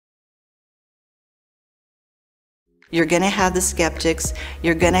You're going to have the skeptics.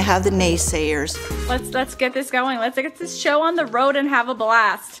 You're going to have the naysayers. Let's get this going. Let's get this show on the road and have a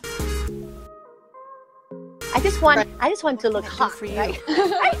blast. I just want to look hot for you. Right?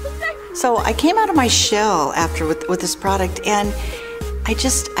 So I came out of my shell after with this product, and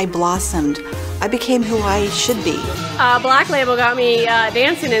I blossomed. I became who I should be. Black Label got me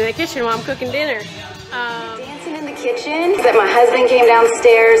dancing in the kitchen while I'm cooking dinner. Dancing in the kitchen? That my husband came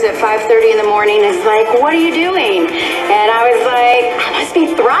downstairs at 5:30 in the morning and is like, "What are you doing?" And I was like, "I must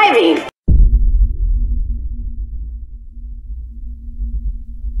be thriving."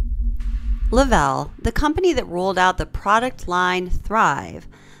 Lavelle, the company that rolled out the product line Thrive.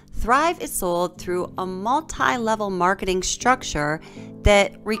 Thrive is sold through a multi-level marketing structure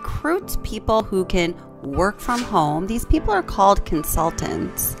that recruits people who can work from home. These people are called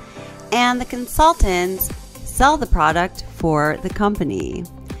consultants, and the consultants sell the product for the company.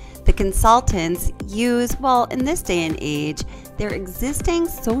 The consultants use, well, in this day and age, their existing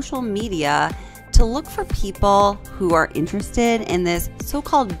social media to look for people who are interested in this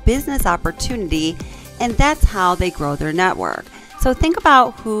so-called business opportunity, and that's how they grow their network. So think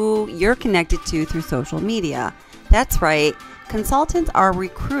about who you're connected to through social media. That's right, consultants are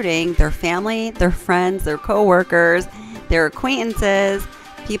recruiting their family, their friends, their coworkers, their acquaintances,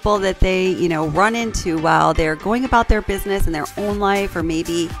 people that they, run into while they're going about their business in their own life, or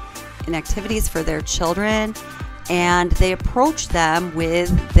maybe in activities for their children, and they approach them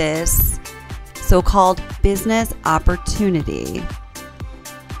with this so-called business opportunity.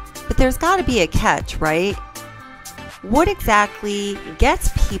 But there's got to be a catch, right? What exactly gets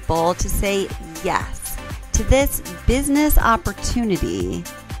people to say yes to this business opportunity?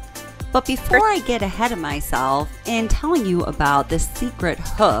 But before I get ahead of myself in telling you about the secret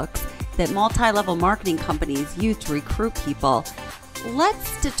hooks that multi-level marketing companies use to recruit people,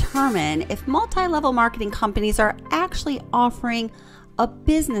 let's determine if multi-level marketing companies are actually offering a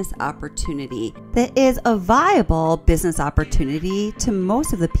business opportunity that is a viable business opportunity to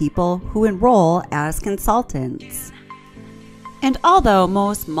most of the people who enroll as consultants. And although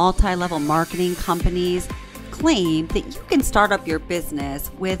most multi-level marketing companies claim that you can start up your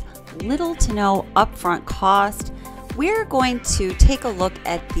business with little to no upfront cost, we're going to take a look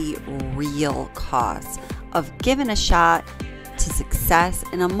at the real cost of giving a shot to success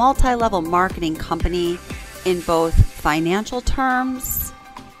in a multi-level marketing company in both financial terms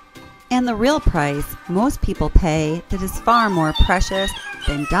and the real price most people pay that is far more precious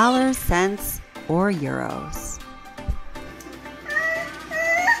than dollars, cents, or euros.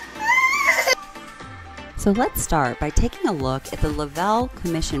 So let's start by taking a look at the Lavelle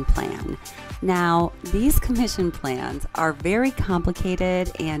commission plan. Now, these commission plans are very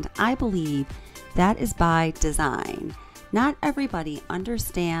complicated, and I believe that is by design. Not everybody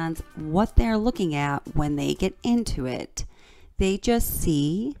understands what they're looking at when they get into it. They just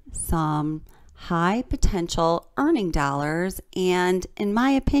see some high potential earning dollars, and in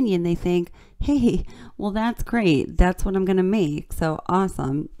my opinion, they think, hey, well, that's great. That's what I'm going to make. So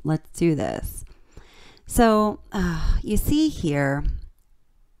awesome. Let's do this. So you see here,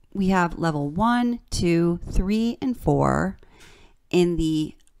 we have level 1, 2, 3, and 4 in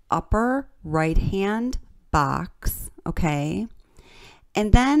the upper right-hand box, okay?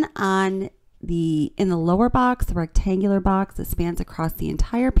 And then in the lower box, the rectangular box that spans across the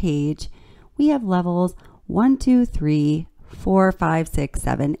entire page, we have levels 1, 2, 3, 4, 5, 6,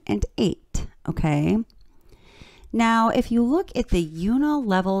 7, and 8, okay? Now, if you look at the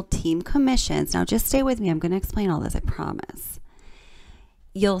uni-level team commissions, now just stay with me, I'm going to explain all this, I promise.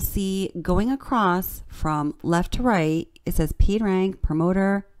 You'll see going across from left to right, it says paid rank,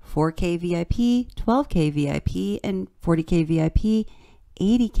 promoter, 4K VIP, 12K VIP, and 40K VIP,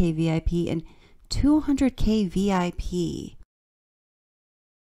 80K VIP, and 200K VIP.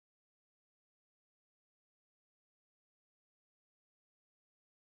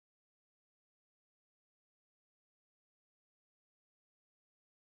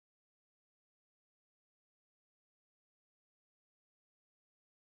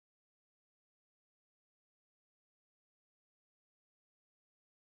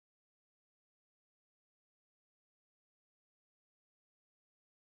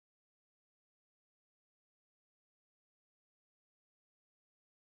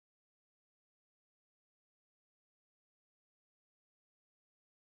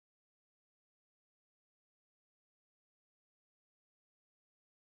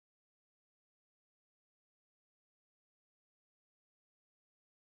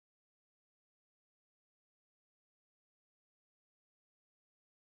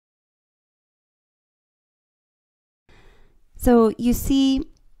 So you see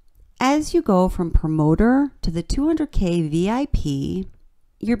as you go from promoter to the 200K VIP,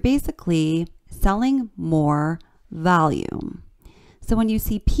 you're basically selling more volume. So when you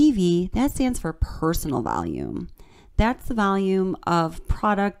see PV, that stands for personal volume. That's the volume of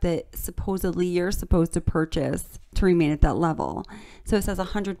product that supposedly you're supposed to purchase to remain at that level. So it says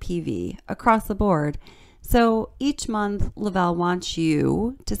 100 PV across the board. So each month, Lavelle wants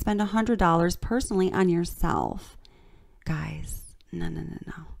you to spend $100 personally on yourself. Guys, no.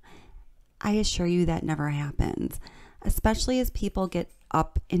 I assure you that never happens, especially as people get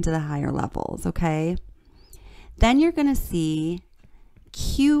up into the higher levels, okay? Then you're going to see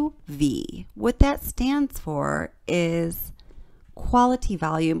QV. What that stands for is quality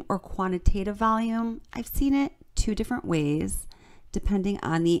volume or quantitative volume. I've seen it two different ways depending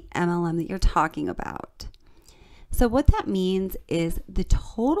on the MLM that you're talking about. So what that means is the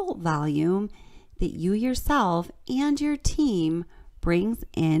total volume that you yourself and your team brings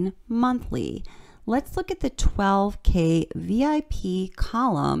in monthly. Let's look at the 12K VIP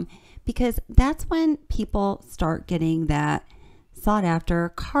column because that's when people start getting that sought after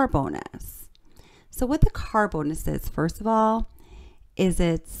car bonus. So what the car bonus is, first of all, is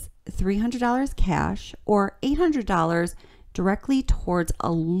it's $300 cash or $800 directly towards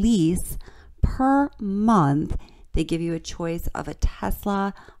a lease per month. They give you a choice of a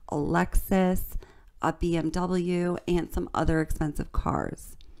Tesla, a Lexus, a BMW, and some other expensive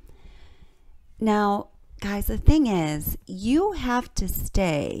cars. Now, guys, the thing is, you have to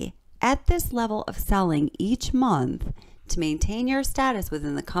stay at this level of selling each month to maintain your status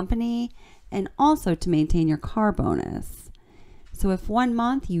within the company and also to maintain your car bonus. So if one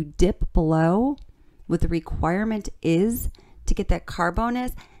month you dip below what the requirement is to get that car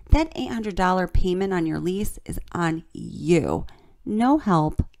bonus, that $800 payment on your lease is on you. No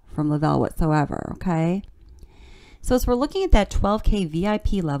help from Lavelle whatsoever, okay? So as we're looking at that 12K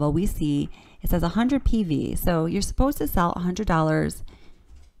VIP level, we see it says 100 PV. So you're supposed to sell $100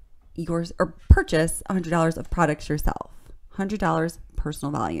 yours or purchase $100 of products yourself. $100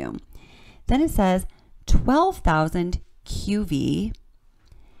 personal volume. Then it says 12,000 QV,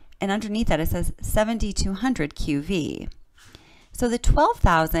 and underneath that it says 7,200 QV. So the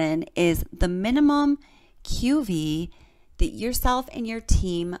 12,000 is the minimum QV that yourself and your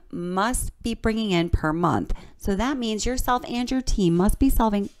team must be bringing in per month. So that means yourself and your team must be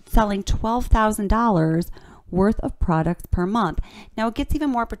selling $12,000 worth of products per month. Now it gets even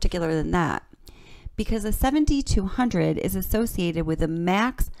more particular than that, because a 7,200 is associated with a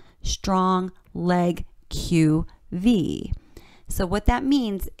max strong leg QV. So what that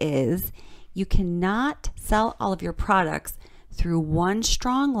means is you cannot sell all of your products through one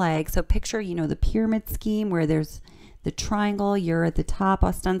strong leg. So picture, the pyramid scheme where there's the triangle, you're at the top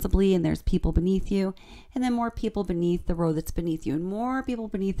ostensibly, and there's people beneath you, and then more people beneath the row that's beneath you, and more people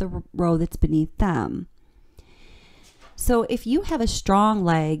beneath the row that's beneath them. So if you have a strong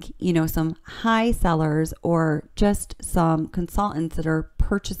leg, some high sellers or just some consultants that are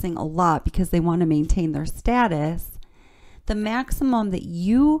purchasing a lot because they want to maintain their status, the maximum that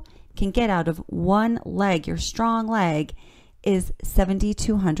you can get out of one leg, your strong leg, is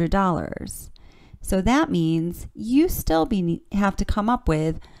 $7,200. So that means you still have to come up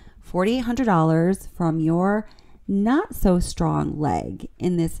with $4,800 from your not so strong leg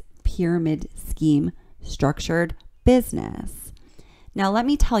in this pyramid scheme structured business. Now, let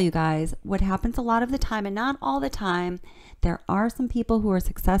me tell you guys what happens a lot of the time, and not all the time. There are some people who are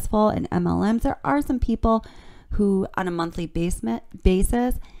successful in MLMs. There are some people who, on a monthly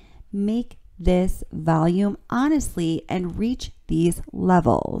basis, make this volume honestly and reach these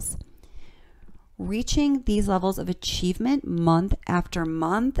levels. Reaching these levels of achievement month after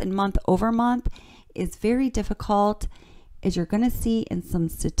month and month over month is very difficult. As you're going to see in some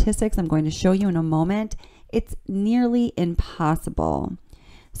statistics I'm going to show you in a moment, it's nearly impossible.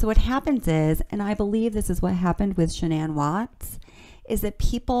 So what happens is, and I believe this is what happened with Shanann Watts, is that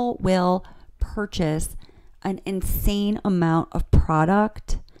people will purchase an insane amount of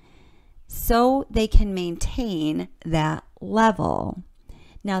product so they can maintain that level.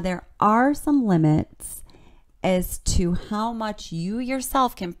 Now, there are some limits as to how much you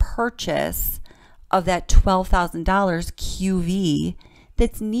yourself can purchase of that $12,000 QV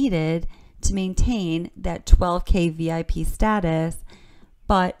that's needed to maintain that 12K VIP status.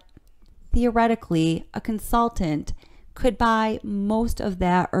 But theoretically, a consultant could buy most of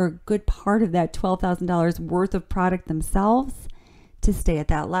that or a good part of that $12,000 worth of product themselves to stay at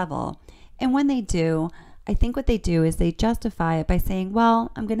that level. And when they do, I think what they do is they justify it by saying,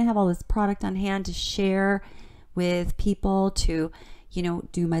 well, I'm going to have all this product on hand to share with people, to,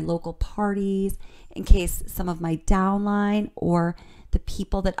 do my local parties in case some of my downline or the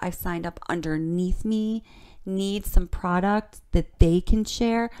people that I've signed up underneath me need some product that they can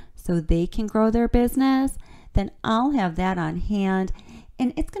share so they can grow their business, then I'll have that on hand.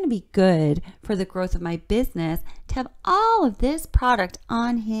 And it's going to be good for the growth of my business to have all of this product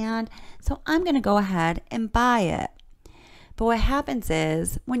on hand. So I'm going to go ahead and buy it. But what happens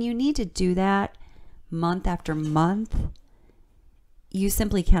is when you need to do that month after month, you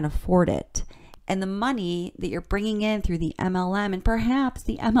simply can't afford it. And the money that you're bringing in through the MLM, and perhaps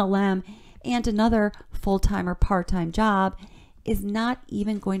the MLM and another full-time or part-time job, is not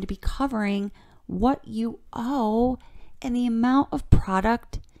even going to be covering what you owe and the amount of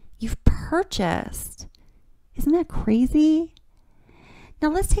product you've purchased. Isn't that crazy? Now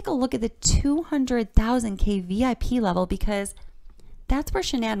let's take a look at the 200,000K VIP level, because that's where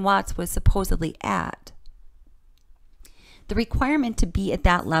Shanann Watts was supposedly at. The requirement to be at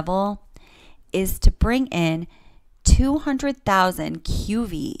that level is to bring in 200,000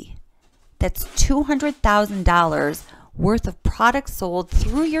 QV. That's $200,000 worth of products sold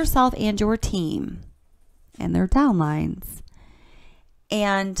through yourself and your team and their downlines.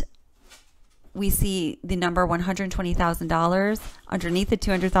 And we see the number $120,000 underneath the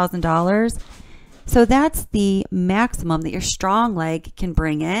 $200,000. So that's the maximum that your strong leg can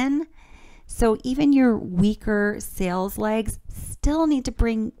bring in. So even your weaker sales legs still need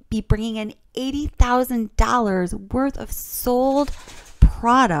to be bringing in $80,000 worth of sold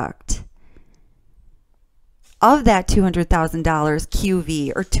product of that $200,000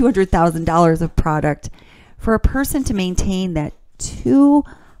 QV, or $200,000 of product, for a person to maintain that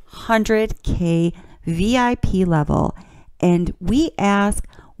 200K VIP level. And we ask,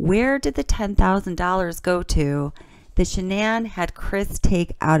 where did the $10,000 go to that Shanann had Chris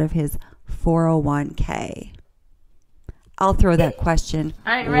take out of his 401k? I'll throw that question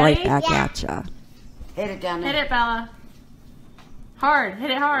right back at you. Hit it down there. Hit it, Bella. Hard. Hit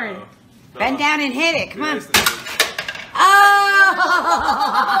it hard. Bend down and hit it. Come on.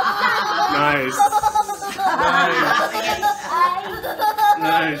 Nice.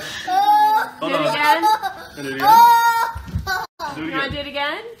 Nice. Do it again. Do it again. You want to do it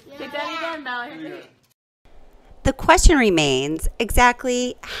again? Hit that again, Bella. The question remains,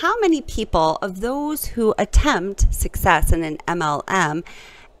 exactly how many people of those who attempt success in an MLM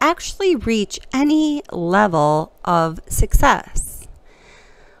actually reach any level of success?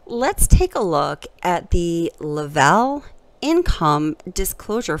 Let's take a look at the Lavelle Income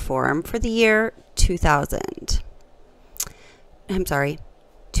Disclosure Form for the year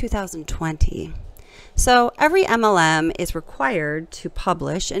 2020. So every MLM is required to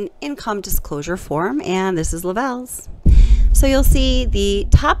publish an income disclosure form, and this is Lavelle's. So you'll see the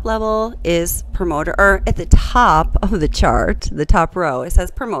top level is promoter, or at the top of the chart, the top row, it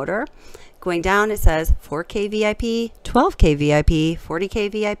says promoter. Going down, it says 4K VIP, 12K VIP,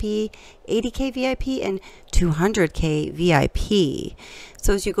 40K VIP, 80K VIP, and 200K VIP.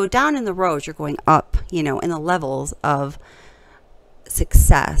 So as you go down in the rows, you're going up, in the levels of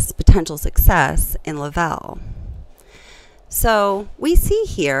success, potential success in Lavelle. So we see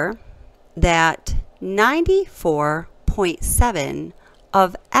here that 94.7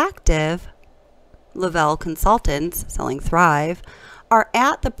 of active Lavelle consultants selling Thrive are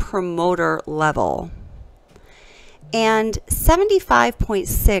at the promoter level, and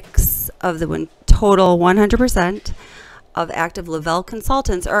 75.6 of the total 100% of active Lavelle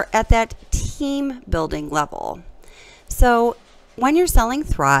consultants are at that team building level. So when you're selling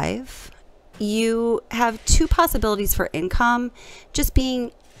Thrive, you have two possibilities for income: just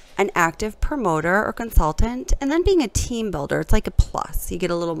being an active promoter or consultant, and then being a team builder. It's like a plus, you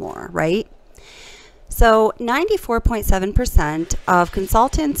get a little more, right? So 94.7% of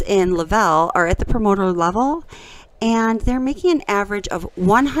consultants in Lavelle are at the promoter level, and they're making an average of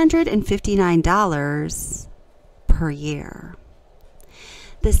 $159 per year.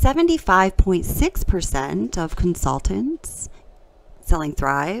 The 75.6% of consultants selling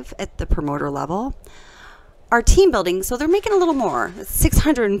Thrive at the promoter level are team building, so they're making a little more. It's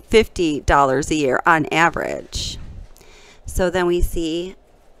 $650 a year on average. So then we see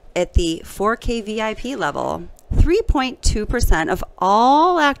at the 4K VIP level, 3.2% of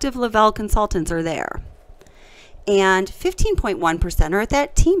all active Lavelle consultants are there. And 15.1% are at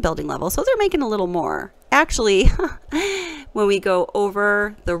that team building level, so they're making a little more. Actually, when we go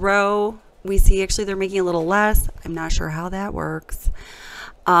over the row, we see actually they're making a little less. I'm not sure how that works.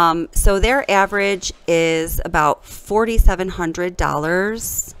 So their average is about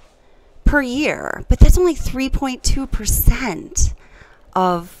 $4,700 per year, but that's only 3.2%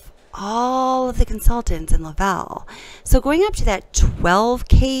 of all of the consultants in Lavelle. So going up to that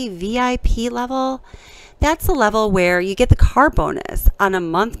 12K VIP level, That's the level where you get the car bonus on a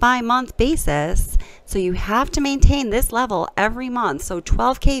month-by-month basis. So you have to maintain this level every month. So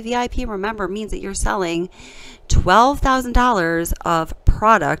 12K VIP, remember, means that you're selling $12,000 of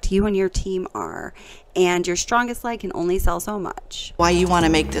product, you and your team are, and your strongest leg can only sell so much. Why you want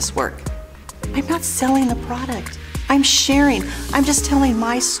to make this work. I'm not selling the product. I'm sharing. I'm just telling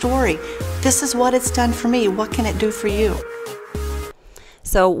my story. This is what it's done for me. What can it do for you?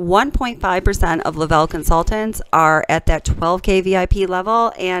 So 1.5% of Lavelle consultants are at that 12K VIP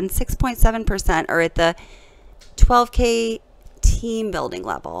level, and 6.7% are at the 12K team building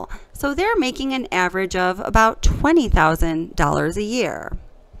level. So they're making an average of about $20,000 a year.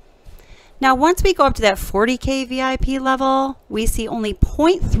 Now, once we go up to that 40K VIP level, we see only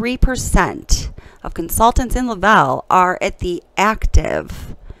 0.3% of consultants in Lavelle are at the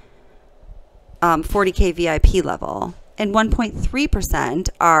active 40K VIP level. And 1.3%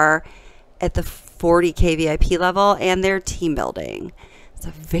 are at the 40K VIP level and they're team building. It's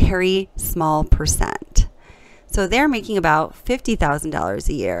a very small percent. So they're making about $50,000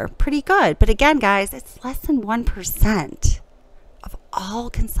 a year. Pretty good. But again, guys, it's less than 1% of all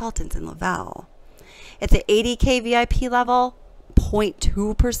consultants in Lavelle. At the 80K VIP level,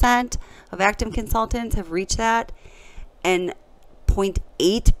 0.2% of active consultants have reached that. And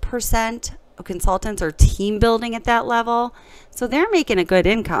 0.8% of consultants are team building at that level. So they're making a good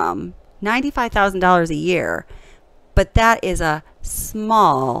income, $95,000 a year. But that is a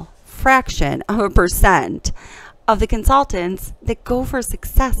small fraction of a percent of the consultants that go for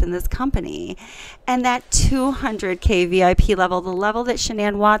success in this company. And that 200K VIP level, the level that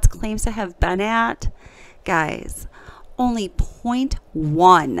Shanann Watts claims to have been at, guys, only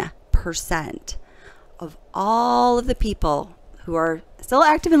 0.1% of all of the people who are still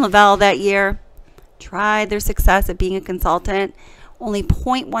active in Lavelle that year tried their success at being a consultant. Only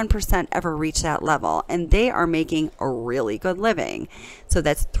 0.1% ever reached that level, and they are making a really good living. So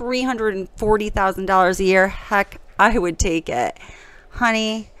that's $340,000 a year. Heck, I would take it.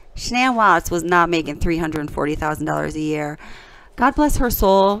 Honey, Shanann Watts was not making $340,000 a year. God bless her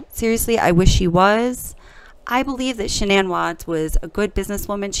soul. Seriously, I wish she was. I believe that Shanann Watts was a good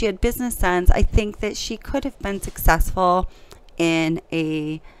businesswoman. She had business sense. I think that she could have been successful in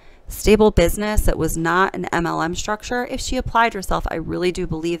a stable business that was not an MLM structure if she applied herself. I really do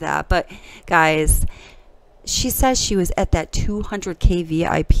believe that. But guys, she says she was at that 200K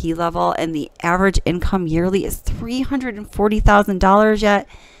VIP level and the average income yearly is $340,000, yet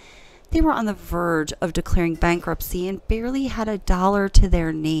they were on the verge of declaring bankruptcy and barely had a dollar to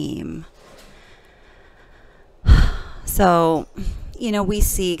their name. So, you know, we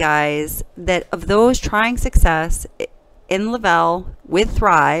see, guys, that of those trying success in Lavelle with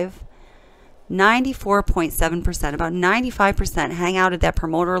Thrive, 94.7%, about 95% hang out at that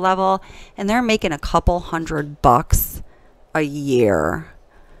promoter level, and they're making a couple $100 a year.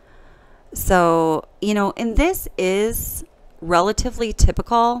 So, you know, and this is relatively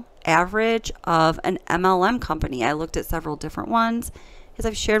typical average of an MLM company. I looked at several different ones. As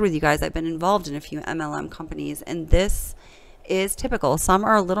I've shared with you guys, I've been involved in a few MLM companies, and this is typical. Some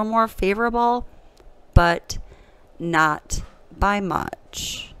are a little more favorable, but not by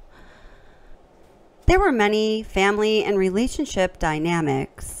much. There were many family and relationship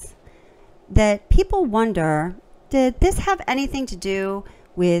dynamics that people wonder, did this have anything to do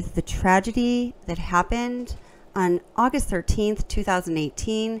with the tragedy that happened on August 13th,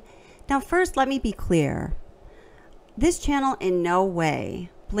 2018? Now, first, let me be clear. This channel in no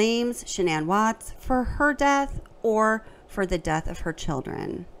way blames Shanann Watts for her death or for the death of her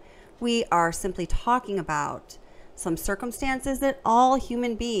children. We are simply talking about some circumstances that all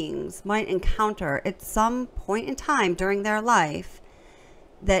human beings might encounter at some point in time during their life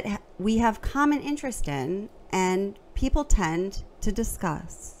that we have common interest in and people tend to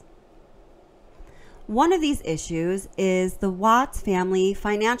discuss. One of these issues is the Watts family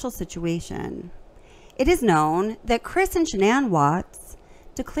financial situation. It is known that Chris and Shanann Watts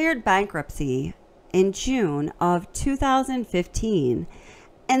declared bankruptcy in June of 2015,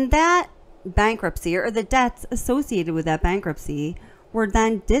 and that bankruptcy, or the debts associated with that bankruptcy, were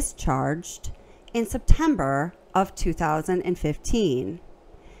then discharged in September of 2015.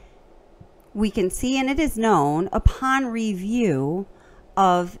 We can see, and it is known upon review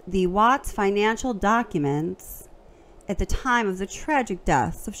of the Watts financial documents at the time of the tragic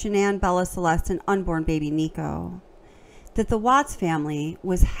deaths of Shanann, Bella, Celeste, and unborn baby Nico, that the Watts family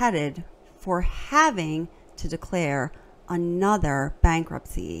was headed for having to declare another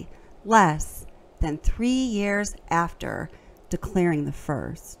bankruptcy less than 3 years after declaring the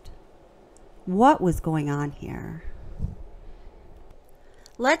first. What was going on here?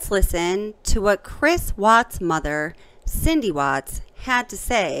 Let's listen to what Chris Watts' mother, Cindy Watts, had to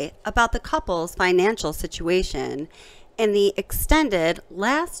say about the couple's financial situation in the extended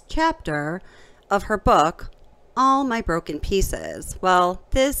last chapter of her book, All My Broken Pieces. Well,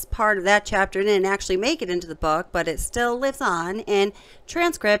 this part of that chapter didn't actually make it into the book, but it still lives on in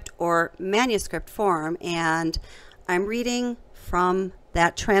transcript or manuscript form, and I'm reading from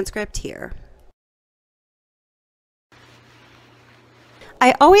that transcript here.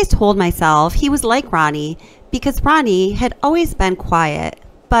 I always told myself he was like Ronnie because Ronnie had always been quiet,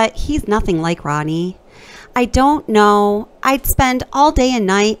 but he's nothing like Ronnie. I don't know. I'd spend all day and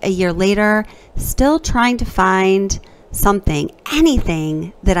night a year later still trying to find something,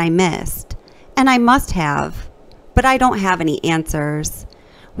 anything that I missed. And I must have, but I don't have any answers.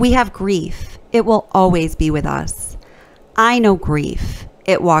 We have grief. It will always be with us. I know grief.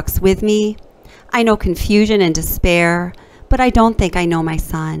 It walks with me. I know confusion and despair, but I don't think I know my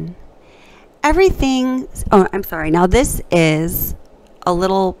son. Now this is a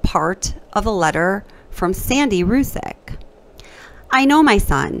little part of a letter from Sandy Rusick. I know my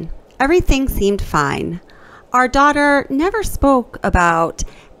son. Everything seemed fine. Our daughter never spoke about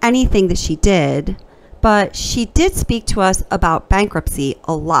anything that she did, but she did speak to us about bankruptcy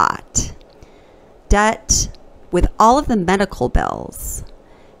a lot. Debt with all of the medical bills.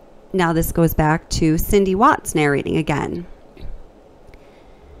 Now this goes back to Cindy Watts narrating again.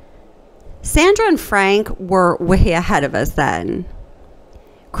 Sandra and Frank were way ahead of us then.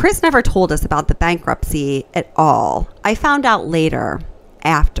 Chris never told us about the bankruptcy at all. I found out later,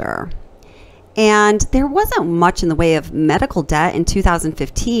 after. And there wasn't much in the way of medical debt in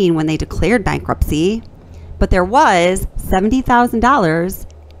 2015 when they declared bankruptcy, but there was $70,000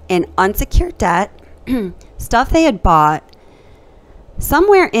 in unsecured debt, stuff they had bought.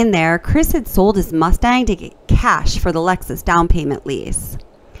 Somewhere in there, Chris had sold his Mustang to get cash for the Lexus down payment lease.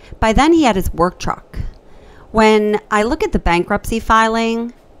 By then, he had his work truck. When I look at the bankruptcy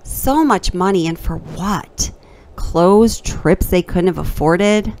filing, so much money, and for what? Clothes, trips they couldn't have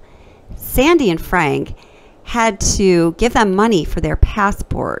afforded. Sandy and Frank had to give them money for their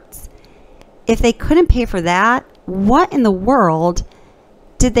passports. If they couldn't pay for that, what in the world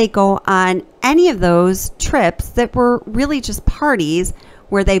did they go on any of those trips that were really just parties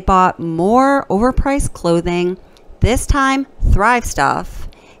where they bought more overpriced clothing, this time Thrive stuff?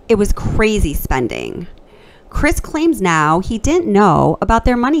 It was crazy spending. Chris claims now he didn't know about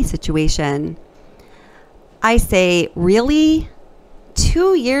their money situation. I say, really?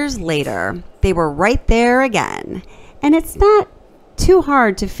 2 years later, they were right there again. And it's not too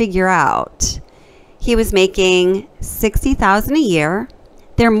hard to figure out. He was making $60,000 a year.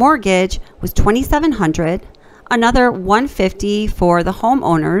 Their mortgage was $2,700, another $150 for the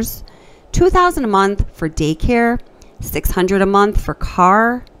homeowners, $2,000 a month for daycare, $600 a month for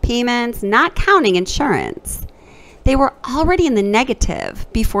car payments, not counting insurance. They were already in the negative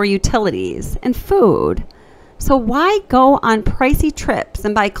before utilities and food. So why go on pricey trips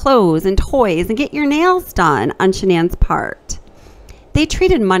and buy clothes and toys and get your nails done on Shanann's part? They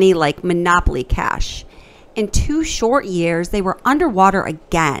treated money like monopoly cash. In 2 short years, they were underwater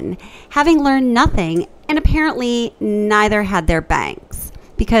again, having learned nothing, and apparently neither had their banks.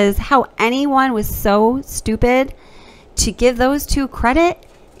 Because how anyone was so stupid to give those two credit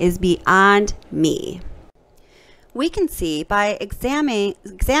is beyond me. We can see by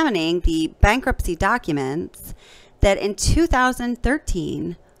examining the bankruptcy documents that in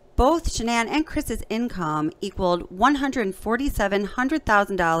 2013, both Shanann and Chris's income equaled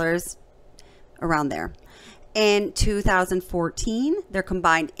 $147,000, around there. In 2014, their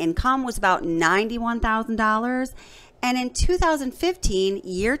combined income was about $91,000. And in 2015,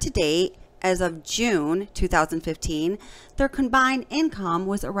 year to date, as of June 2015, their combined income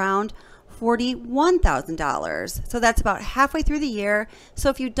was around $41,000. So that's about halfway through the year. So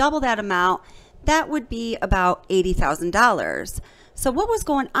if you double that amount, that would be about $80,000. So what was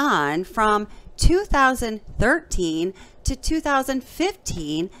going on from 2013 to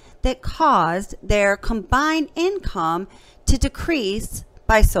 2015 that caused their combined income to decrease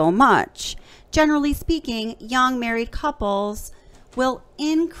by so much? Generally speaking, young married couples will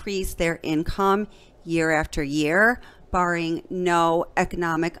increase their income year after year, barring no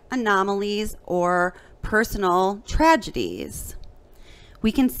economic anomalies or personal tragedies.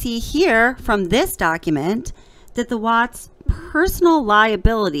 We can see here from this document that the Watts' personal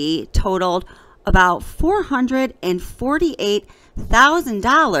liability totaled about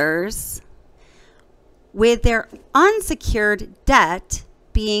 $448,000, with their unsecured debt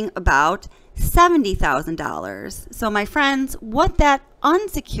being about $70,000. So my friends, what that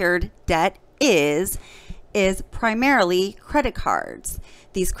unsecured debt is primarily credit cards.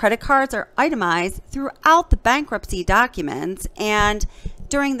 These credit cards are itemized throughout the bankruptcy documents, and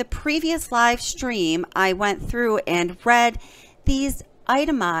during the previous live stream, I went through and read these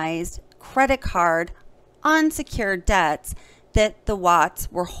itemized credit card unsecured debts that the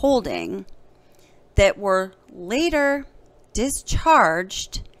Watts were holding that were later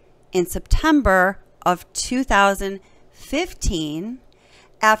discharged in September of 2015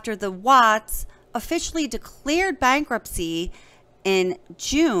 after the Watts officially declared bankruptcy in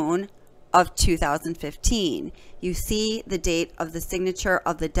June of 2015. You see the date of the signature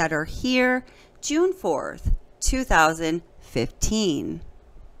of the debtor here, June 4th, 2015.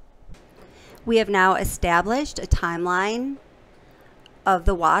 We have now established a timeline of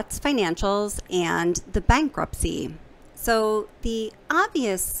the Watts financials and the bankruptcy. So the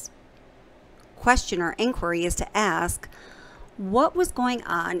obvious question or inquiry is to ask, what was going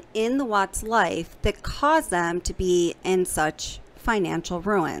on in the Watts' life that caused them to be in such financial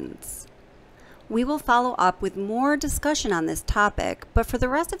ruins? We will follow up with more discussion on this topic, but for the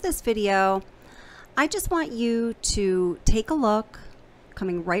rest of this video, I just want you to take a look,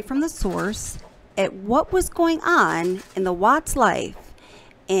 coming right from the source, at what was going on in the Watts' life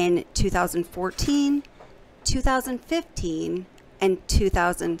in 2014, 2015, and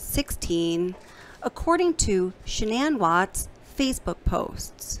 2016, according to Shanann Watts' Facebook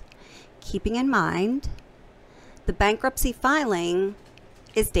posts. Keeping in mind, the bankruptcy filing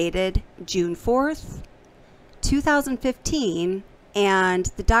is dated June 4th, 2015, and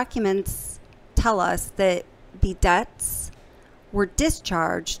the documents tell us that the debts were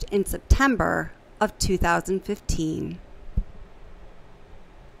discharged in September of 2015.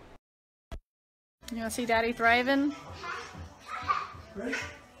 You want to see Daddy thriving?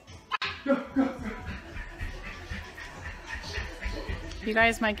 You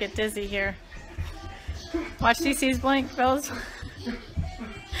guys might get dizzy here. Watch CC's blink, fellas.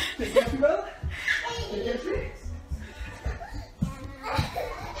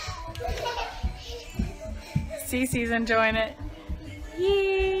 CC's enjoying it.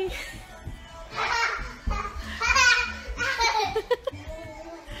 Yee.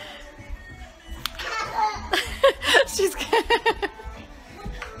 She's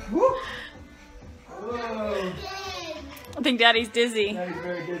I think Daddy's dizzy. Daddy's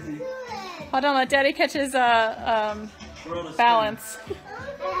very dizzy. Hold on, let Daddy catch his balance.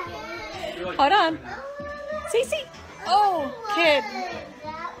 Hold on. Cece. Oh, kid.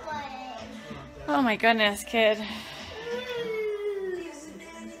 Oh my goodness, kid.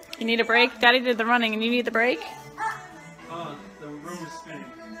 You need a break? Daddy did the running and you need the break? The room is spinning.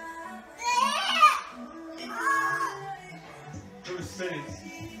 The room is spinning.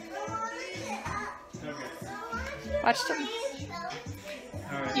 Okay. Watch them.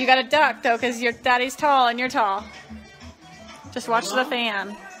 Alright. You gotta duck though, because your daddy's tall and you're tall. Just watch the fan.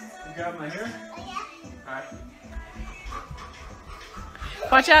 You got my hair? Alright.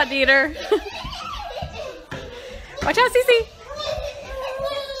 Watch out, Dieter. Watch out, Cece.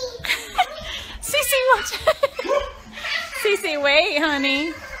 Cece, watch out. Cece, wait,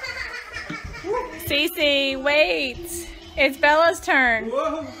 honey. Cece, wait. It's Bella's turn.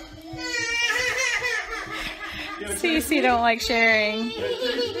 Whoa! Cece don't like sharing.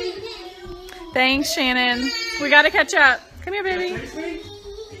 Thanks, Shannon. We gotta catch up. Come here, baby.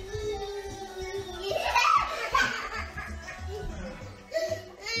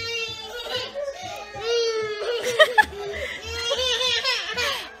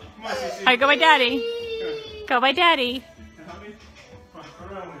 Alright, go by Daddy. Go by Daddy.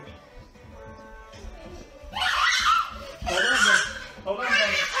 Hold on, baby.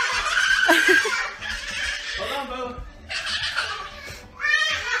 Hold on, Bella.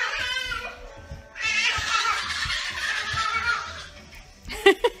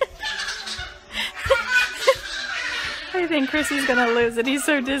 I think Chrissy's gonna lose it. He's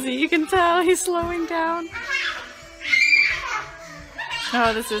so dizzy. You can tell he's slowing down.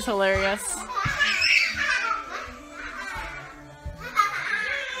 Oh, this is hilarious.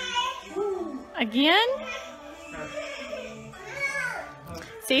 Again?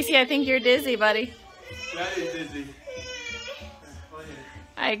 Stacey, I think you're dizzy, buddy. Daddy's dizzy.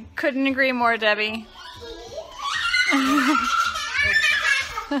 I couldn't agree more, Debbie.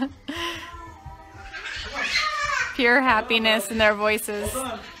 Pure happiness in their voices. Hold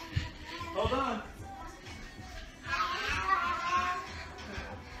on. Hold on.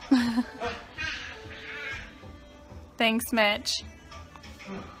 Thanks, Mitch.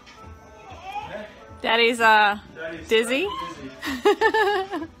 Daddy's dizzy.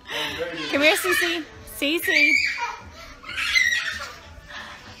 Come here, Cece. Cece.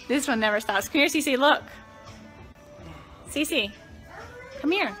 This one never stops. Come here, Cece. Look. Cece.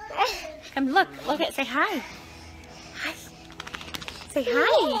 Come here. Come look. Look at. Say hi. Hi. Say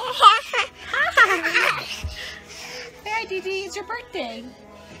hi. Hi. Say hi, Didi. It's your birthday.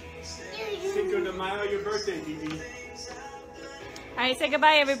 Cinco de Mayo, your birthday, Didi. All right. Say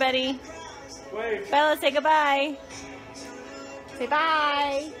goodbye, everybody. Wave. Bella, say goodbye. Say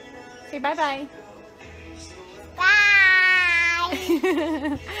bye. Say bye-bye.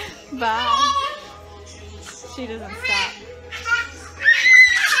 Bye. Bye. She doesn't stop.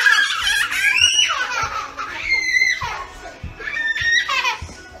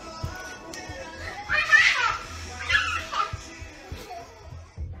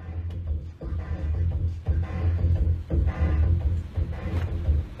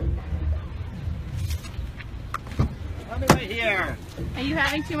 Come right here. Are you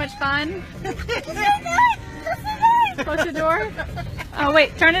having too much fun? Close the door. Oh,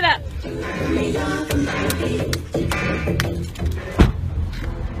 wait. Turn it up.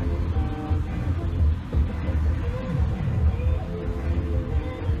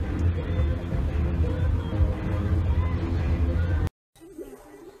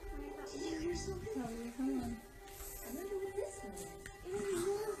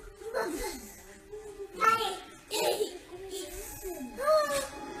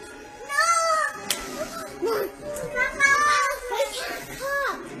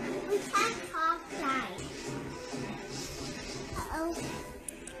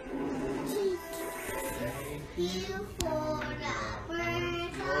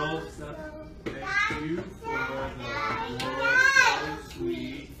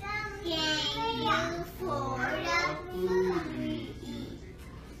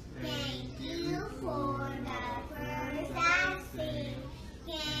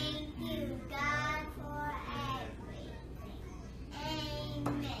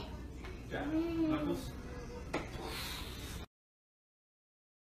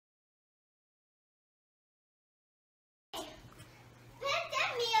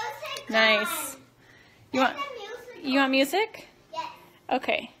 Nice. You want music? Yes.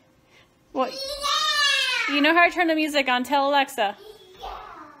 Okay. Well, you know how to turn the music on. Tell Alexa. Yeah.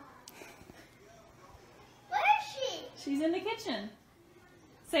 Where is she? She's in the kitchen.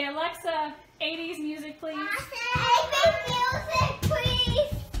 Say, Alexa, 80s music, please. 80s music,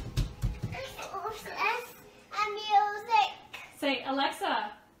 please. Music. Say,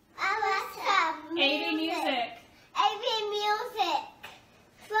 Alexa, Alexa, 80 music. 80 music.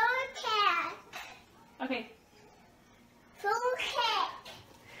 Phone cat. Okay. Phone cat.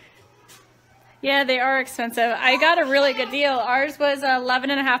 Yeah, they are expensive. I got a really good deal. Ours was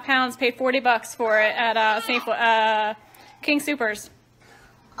 11.5 pounds. Paid $40 for it at King Soopers.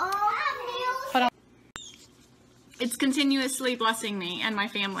 Hold on. It's continuously blessing me and my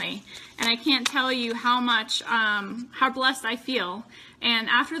family, and I can't tell you how much, how blessed I feel. And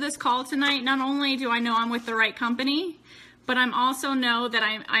after this call tonight, not only do I know I'm with the right company, but I'm also know that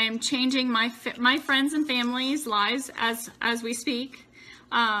I am changing my friends and family's lives as we speak.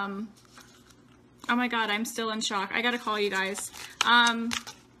 Oh my God, I'm still in shock. I gotta call you guys. I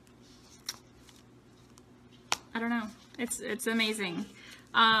don't know. It's amazing.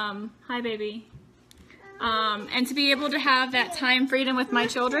 Hi, baby. And to be able to have that time freedom with my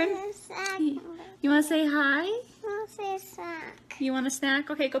children. You want to say hi? You want a snack?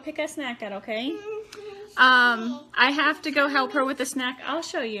 Okay, go pick a snack out, okay? I have to go help her with the snack. I'll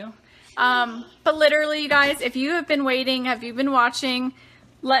show you. But literally, you guys, if you have been waiting, have you been watching,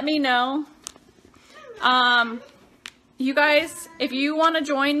 let me know. You guys, if you want to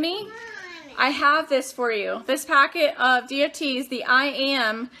join me, I have this for you. This packet of DFTs, the I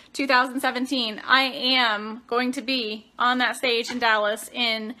Am 2017. I am going to be on that stage in Dallas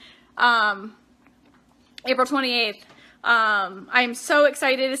in April 28th. I'm so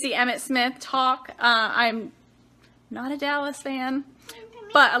excited to see Emmitt Smith talk. I'm not a Dallas fan,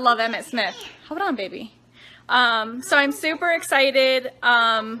 but I love Emmitt Smith. Hold on, baby. So I'm super excited.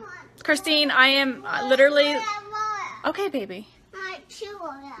 Christine, I am literally... Okay, baby.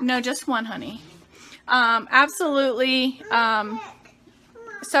 No, just one, honey. Absolutely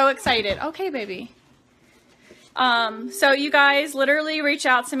so excited. Okay, baby. So you guys literally reach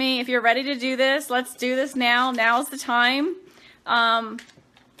out to me if you're ready to do this. Let's do this now. Now's the time.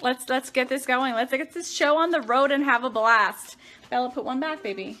 Let's get this going. Let's get this show on the road and have a blast. Bella, put one back,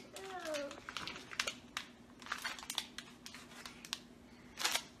 baby.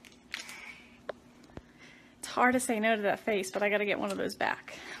 It's hard to say no to that face, but I got to get one of those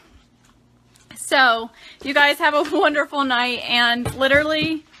back. So you guys have a wonderful night, and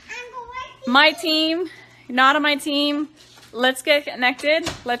literally my team, not on my team, let's get connected.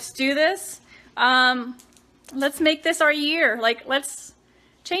 Let's do this. Let's make this our year. Like, let's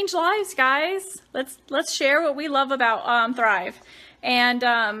change lives, guys. Let's share what we love about Thrive. And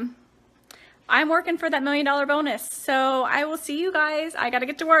I'm working for that $1 million bonus. So I will see you guys. I gotta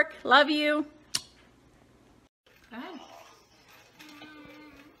get to work. Love you. Bye.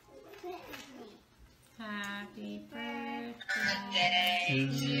 Happy birthday to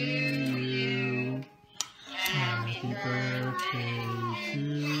you. Happy birthday to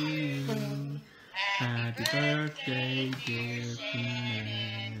you. Happy birthday, dear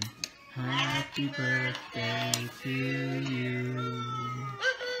Shanann. Happy birthday to you.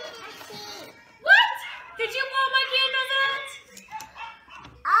 What? Did you blow my candles out?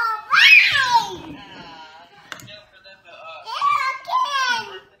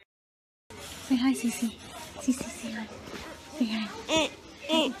 Say hi, Cece. Cece, say hi. Say hi.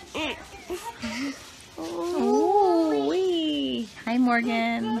 Oh, wee. Hi,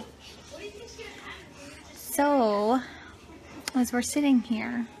 Morgan. So, as we're sitting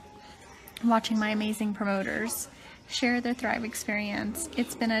here watching my amazing promoters share their Thrive experience,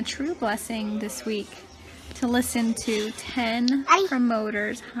 it's been a true blessing this week to listen to 10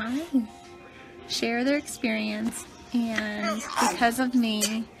 promoters share their experience, and because of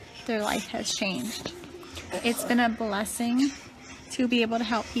me, their life has changed. It's been a blessing to be able to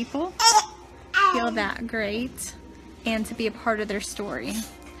help people feel that great and to be a part of their story.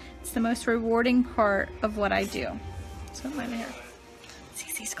 It's the most rewarding part of what I do. So I'm over here.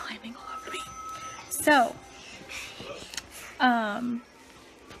 Cece's climbing all over me. So,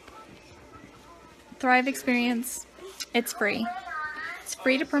 Thrive experience, it's free. It's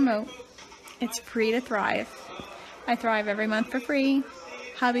free to promote. It's free to thrive. I thrive every month for free.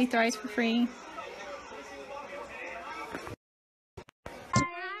 Hubby thrives for free.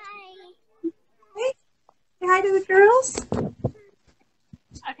 Say hi to the girls.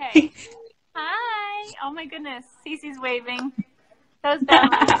 Okay. Hi. Oh my goodness. Cece's waving. Those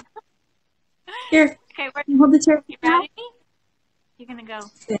bells. Here. Okay, Hold the chair. you ready? You're gonna go.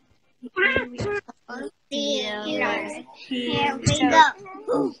 Here we go.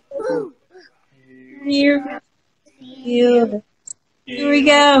 Here we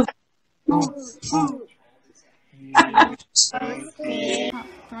go.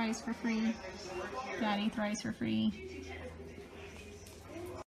 Thrives for free. Daddy thrives for free.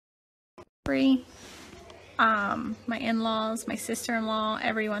 Free. My in-laws, my sister-in-law,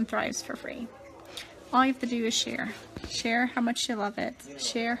 everyone thrives for free. All you have to do is share. Share how much you love it.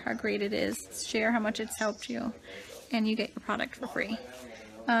 Share how great it is. Share how much it's helped you. And you get your product for free.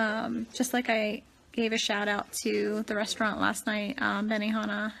 Just like I gave a shout out to the restaurant last night,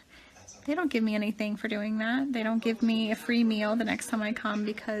 Benihana. They don't give me anything for doing that. They don't give me a free meal the next time I come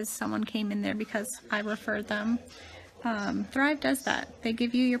because someone came in there because I referred them. Thrive does that. They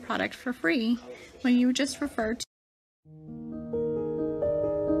give you your product for free when you just refer to.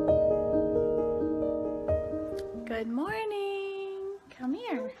 Good morning. Come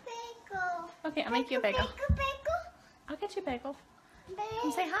here. Okay, I'll make you a bagel. I'll get you a bagel.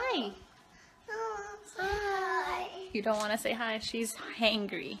 And say hi. Hi. You don't want to say hi. She's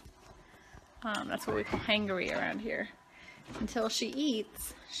hangry. That's what we call hangry around here. Until she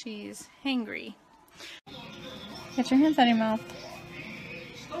eats, she's hangry. Get your hands out of your mouth.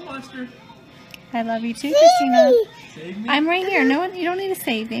 I love you too, Christina. I'm right here. No, you don't need a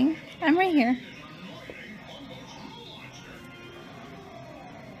saving. I'm right here.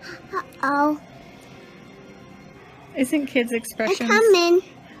 Oh, Isn't kids' I'm expressions? coming.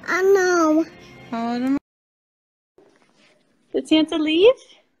 I know. Oh, no. Did Santa leave?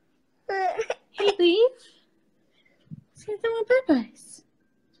 He leave? Santa went bye-byes.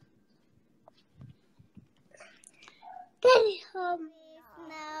 Daddy, home.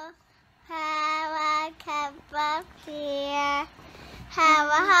 Know how I come up here. Have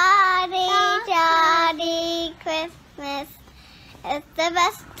a jolly Christmas. It's the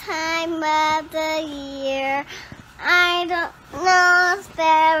best time of the year. I don't know if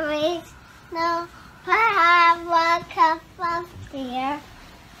there is no have a cup of beer.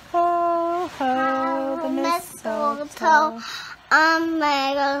 Ho, ho, the mistletoe.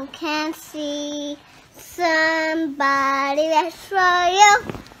 I can see somebody that's for you.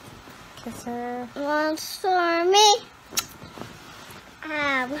 Kiss her. Wants for me.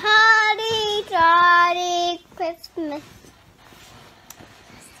 Have a holly jolly Christmas.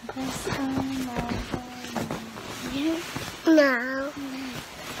 No.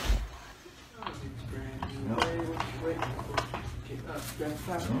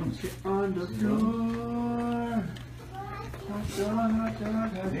 Get on the floor. Hot dog, hot dog,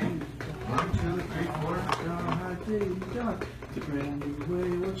 hot dog. 1, 2, 3, 4, hot dog, hot dog. brand new way.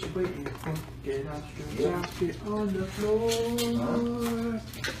 What you waiting for? Get up, stretch out, get on the floor.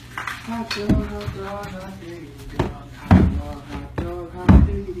 Hot dog, hot dog, hot diggity dog. Hot dog, hot dog, hot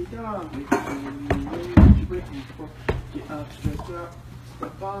diggity dog. Get brand new way. What you waiting for? Get up, stretch out,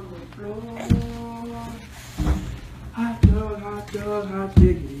 step on the floor. Hot dog, hot dog, hot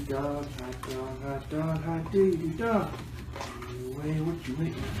diggity dog. Hot dog, hot dog, hot diggity dog. Way, what you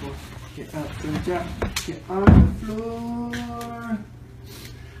waiting for? Get up, stretch out, get on the floor.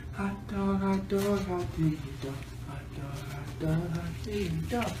 Hot dog, hot dog, hot diggity dog. Hot dog, hot dog, hot diggity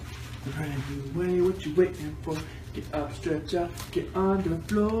dog. Brand new way, what you waiting for? Get up, stretch out, get on the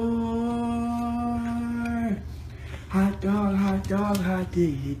floor. Hot dog, hot dog, hot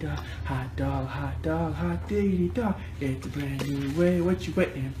diggity dog. Hot dog, hot dog, hot diggity dog. It's a brand new way, what you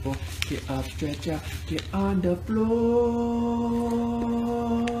waiting for? Get up, stretch out, get on the floor.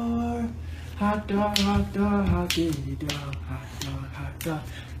 Hot dog, hot diggity dog. Hot dog,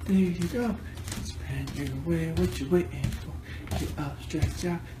 diggity dog. It's a brand new way, what you waiting for? Get up, stretch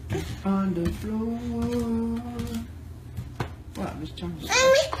out, get on the floor. What, Miss Jones?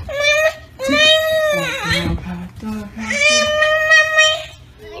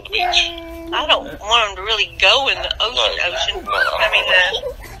 I don't want him to really go in the ocean.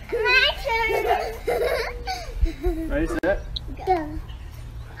 Ready, set? Go.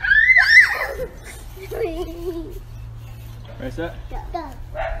 Ready, set? Go.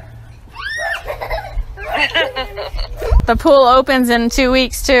 The pool opens in 2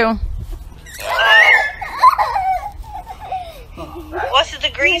 weeks too. What's the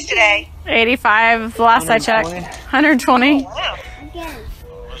degrees today? 85 last I checked. 120. Wow.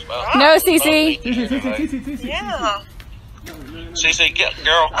 No, Cece. Yeah. Cece, get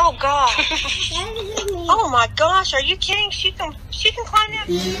girl. Oh gosh. Oh my gosh, are you kidding? She can climb that.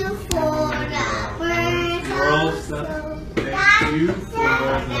 Girls, thank you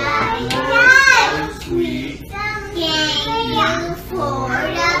for the sweet. Thank you for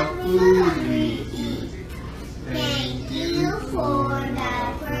the food we eat. Thank you for the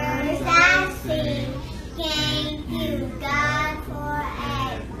birds that sing. Thank you, God, for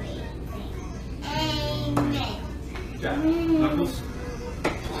everything. Amen. Yeah, Knuckles.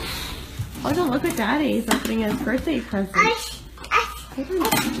 Oh, don't look at Daddy. He's opening his birthday present. I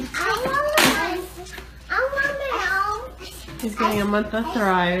want He's getting a month of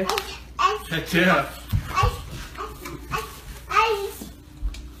Thrive. Heck yeah.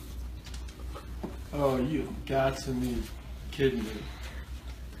 Oh, you got to be kidding me.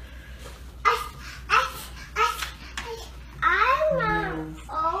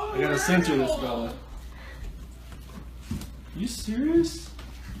 I gotta censor this fella. You serious?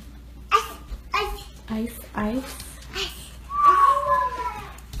 Ice, ice.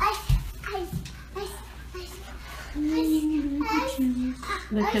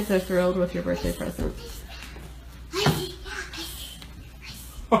 The kids are thrilled with your birthday present.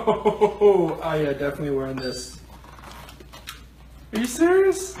 Oh, yeah, definitely wearing this. Are you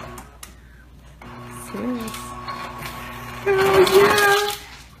serious? Serious. Hell yeah!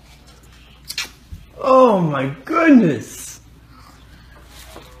 Oh my goodness!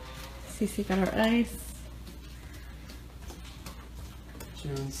 Cece got her ice.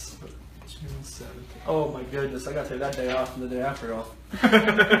 June 7th. Oh my goodness, I gotta take that day off and the day after off.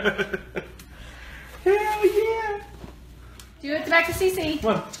 Hell yeah! Do it back to Cece.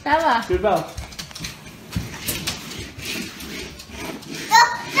 Come on. Bella. Do it, Bella. No,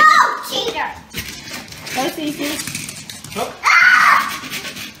 cheater! Go, Cece. Oh.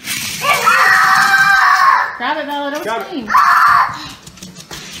 Grab it, Bella. Don't Grab scream.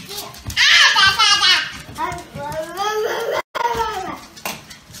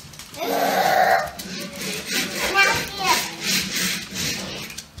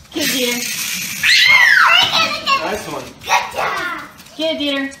 Good, Dieter. Nice one. Good job! Good,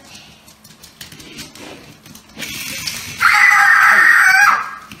 Dieter.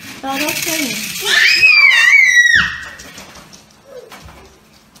 Bella, don't scream.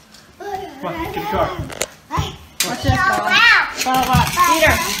 Come on, get the car. Watch this, Bella. Bella, watch.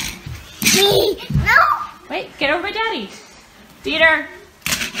 Dieter. No! Wait, get over by Daddy. Dieter.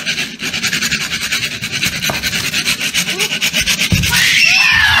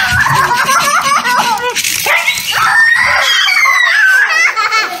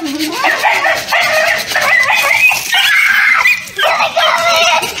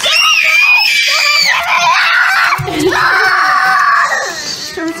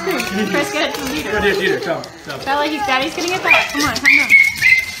 Chris, get it to Dieter. Go, Dieter, come. Bella, Daddy's gonna get back. Come on, come on.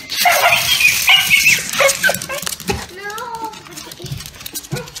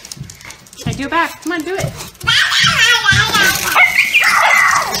 Okay, do it back. Come on, do it.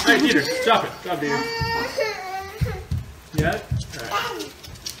 Hey, Dieter, drop it. Drop it, Dieter. Yeah? Alright.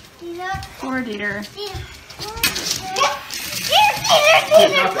 Poor Dieter.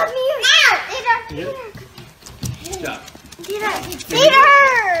 Stop. Dieter!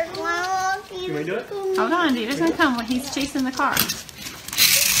 Can we do it? Hold on, Dieter's gonna come when he's chasing the car.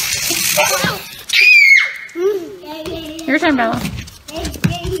 Your turn, Bella.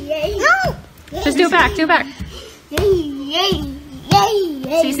 No! Just do it back, do it back.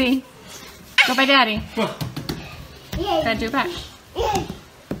 Cece, go by Daddy. Gotta do it back.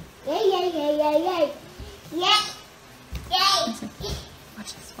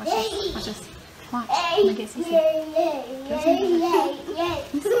 Watch this, watch this, watch this. Watch. I'm gonna get Cece.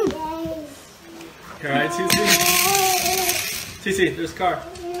 Alright, Cece. Cece, there's a car.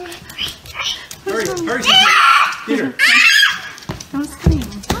 Hurry, hurry, Cece. Dieter. Don't scream.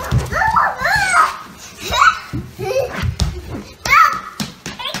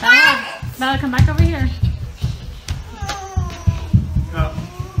 Bella, come back over here. Oh.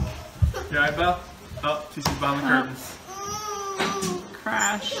 You alright, Belle? Oh, Cece's behind the curtains.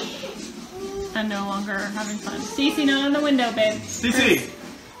 Crash. I'm no longer having fun. Cece, not on the window, babe. Cece!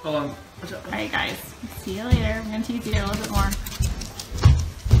 Hold on. Alright, guys. See you later. We're gonna tease you a little bit more.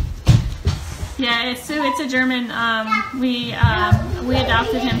 Yeah, it's Sue. It's a German. We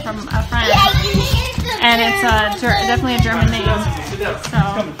adopted him from a friend, and it's definitely a German name. So,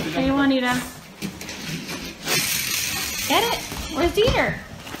 hey, Juanita, get it? Where's Dieter?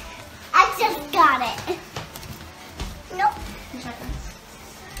 I just got it. Nope.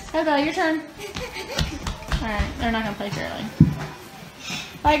 Hey, Bella, your turn. All right, they're not gonna play fairly.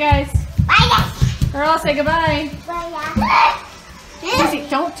 Bye, guys. Bye, guys. Girl, say goodbye. Bye, Cece,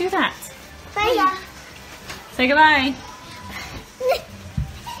 don't do that. Bye. Say goodbye.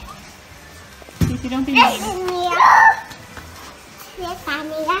 Cece, don't be mean.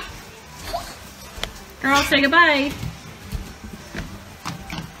 Girl, say goodbye.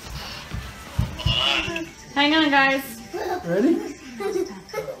 Hang on, guys. Ready?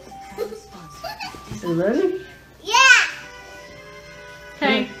 You ready? Yeah.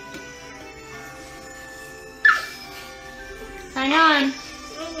 Okay. Hang on.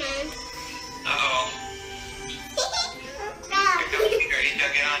 Uh-oh. Here, he's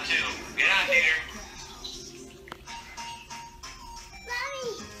gotta get on too. Get on, Dieter.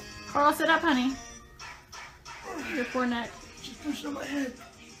 Coral, sit up, honey. Your poor neck. She's pushing on my head.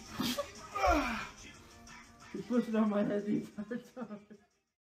 She's pushing on my head the entire time.